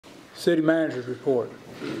City Manager's report.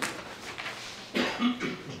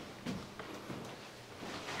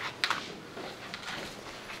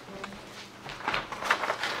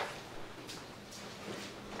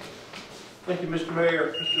 Thank you, Mr.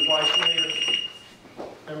 Mayor, Mr. Vice Mayor,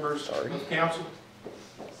 members of council,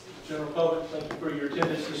 general public. Thank you for your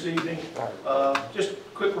attendance this evening. Just a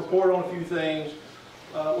quick report on a few things.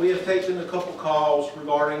 We have taken a couple calls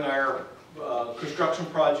regarding our construction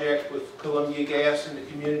project with Columbia Gas in the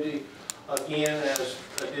community. Again, as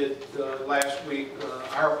I did last week,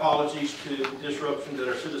 our apologies to the disruption that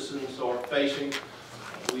our citizens are facing.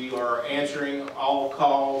 We are answering all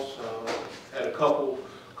calls. Had a couple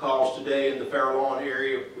calls today in the Fair Lawn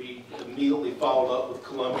area. We immediately followed up with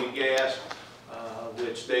Columbia Gas,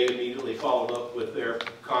 which they immediately followed up with their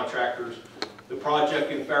contractors. The project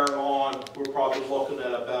in Fair Lawn, we're probably looking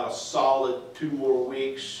at about a solid 2 more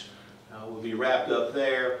weeks. We'll be wrapped up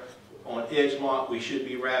there. On Edgemont, we should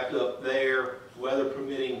be wrapped up there, weather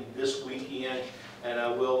permitting, this weekend. And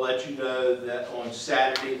I will let you know that on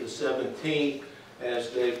Saturday the 17th,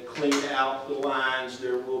 as they've cleaned out the lines,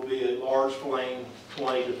 there will be a large flame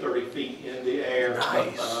 20 to 30 feet in the air.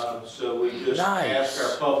 Nice. So we just ask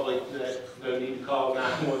our public that no need to call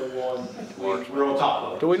 911. We're on top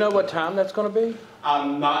of it. Do we know what time that's going to be?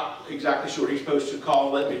 I'm not exactly sure. He's supposed to call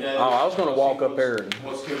and let me know. Oh, I was going to walk up there. He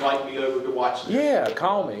wants to invite me over to watch this. Yeah,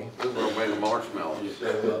 call me. We're going to make a marshmallow.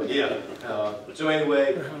 So, so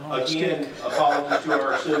anyway, again, apologies to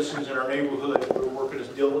our citizens in our neighborhood. We're working as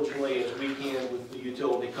diligently as we can with the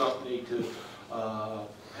utility company to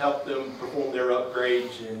help them perform their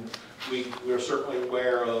upgrades, and we're certainly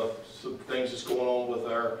aware of some things that's going on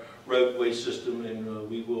with our roadway system, and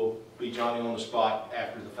we will be Johnny on the spot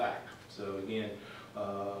after the fact. So again,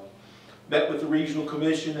 met with the Regional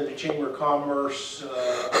Commission and the Chamber of Commerce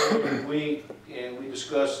earlier in the week, and we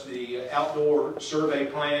discussed the outdoor survey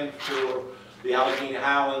plan for the Allegheny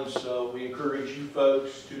Highlands. We encourage you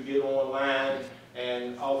folks to get online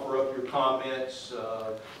and offer up your comments.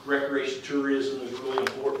 Recreation tourism is really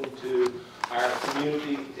important to our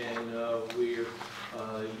community, and we're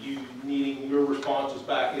needing your responses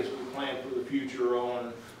back as we plan for the future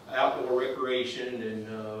on outdoor recreation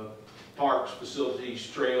and parks, facilities,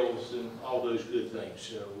 trails, and all those good things.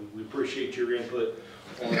 So we appreciate your input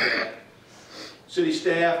on that. City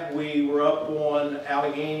staff, we were up on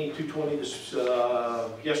Allegheny 220 this,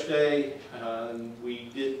 yesterday. We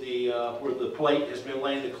did where the plate has been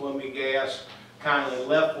laying, the Columbia Gas kindly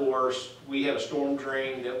left for us. We had a storm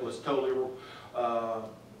drain that was totally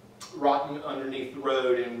rotten underneath the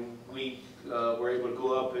road, and we were able to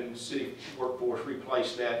go up and city workforce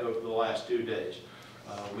replace that over the last 2 days.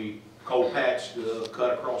 We cold patched the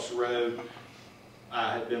cut across the road.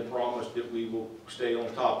 I have been promised that we will stay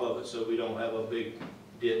on top of it so we don't have a big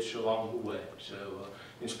ditch along the way. So,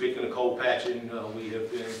 and speaking of cold patching, we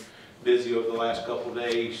have been busy over the last couple of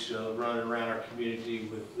days running around our community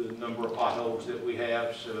with the number of potholes that we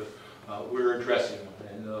have. So we're addressing them.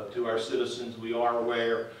 And to our citizens, we are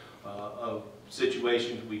aware of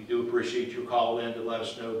situations. We do appreciate your call in to let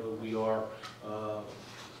us know, but we are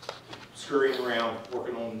scurrying around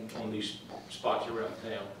working on these spots around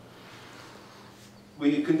town.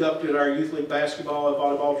 We conducted our Youth League basketball and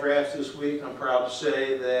volleyball drafts this week. I'm proud to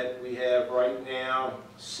say that we have right now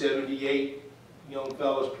 78 young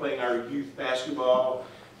fellows playing our youth basketball,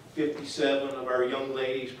 57 of our young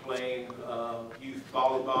ladies playing youth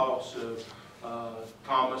volleyball. So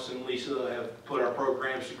Thomas and Lisa have put our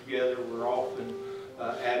programs together. We're off and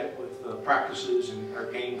at it with practices, and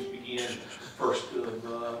our games begin 1st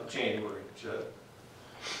of January. So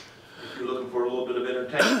if you're looking for a little bit of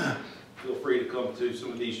entertainment, feel free to come to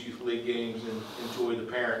some of these youth league games and enjoy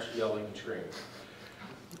the parents yelling and screaming.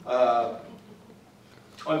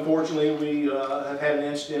 Unfortunately, we have had an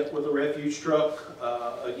incident with a refuse truck.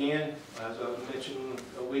 Again, as I mentioned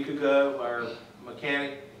a week ago, our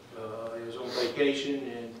mechanic is on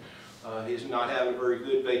vacation, and he's not had a very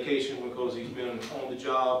good vacation because he's been on the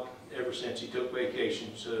job ever since he took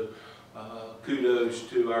vacation. So kudos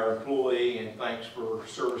to our employee, and thanks for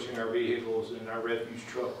servicing our vehicles, and our refuse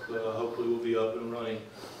truck hopefully will be up and running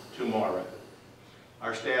tomorrow.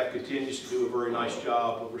 Our staff continues to do a very nice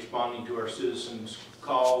job of responding to our citizens'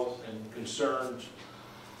 calls and concerns.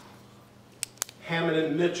 Hammond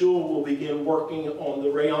and Mitchell will begin working on the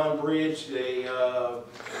Rayon Bridge. They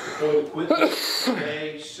deployed equipment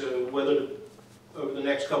today, so whether over the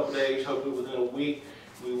next couple of days, hopefully within a week,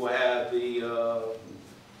 we will have the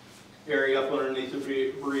area up underneath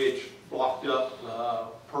the bridge blocked up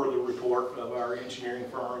per the report of our engineering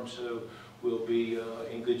firm. So we'll be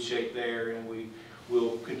in good shape there, and we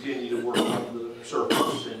will continue to work on the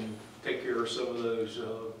surface and take care of some of those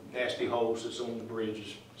nasty holes that's on the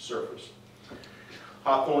bridge's surface.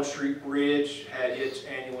 Hawthorne Street Bridge had its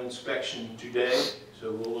annual inspection today,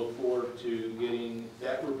 so we'll look forward to getting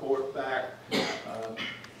that report back.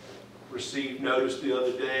 Received notice the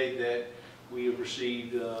other day that we have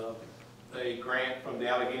received a grant from the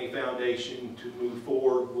Allegheny Foundation to move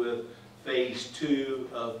forward with phase 2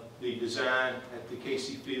 of the design at the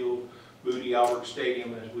Casey Field Moody Albert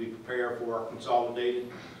Stadium as we prepare for our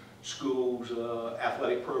consolidated schools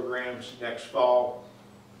athletic programs next fall.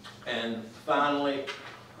 And finally,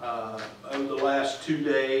 over the last 2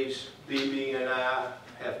 days, BB and I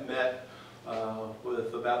have met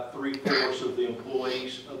with about 3/4 of the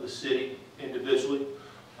employees of the city individually.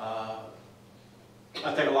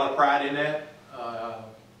 I take a lot of pride in that,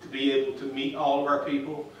 to be able to meet all of our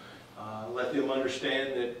people, let them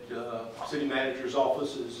understand that city manager's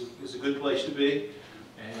office is a good place to be,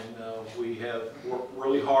 and we have worked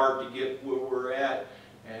really hard to get where we're at,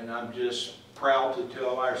 and I'm just proud to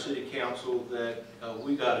tell our city council that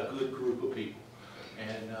we got a good group of people,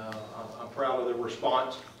 and I'm proud of the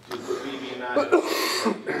response to what BB and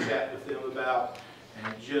I chat with them about,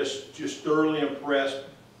 and just thoroughly impressed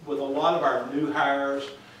with a lot of our new hires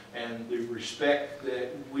and the respect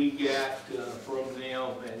that we get from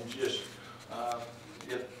them, and just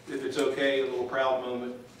if it's okay, a little proud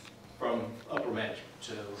moment from upper management.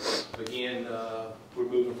 So again, we're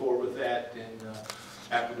moving forward with that, and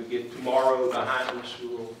after we get tomorrow behind us,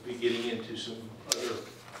 we'll be getting into some other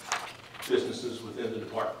businesses within the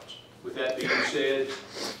departments. With that being said,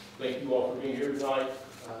 thank you all for being here tonight.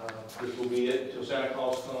 This will be it until Santa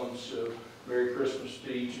Claus comes, so Merry Christmas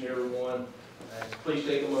to each and every one. And please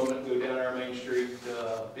take a moment and go down our Main Street.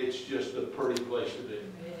 It's just a pretty place to be.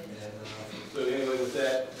 And so anyway, with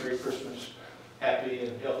that, Merry Christmas, happy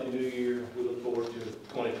and healthy New Year. We look forward to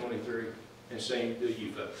 2023, and same to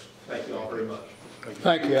you folks. Thank you all very much.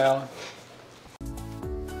 Thank you, Alan.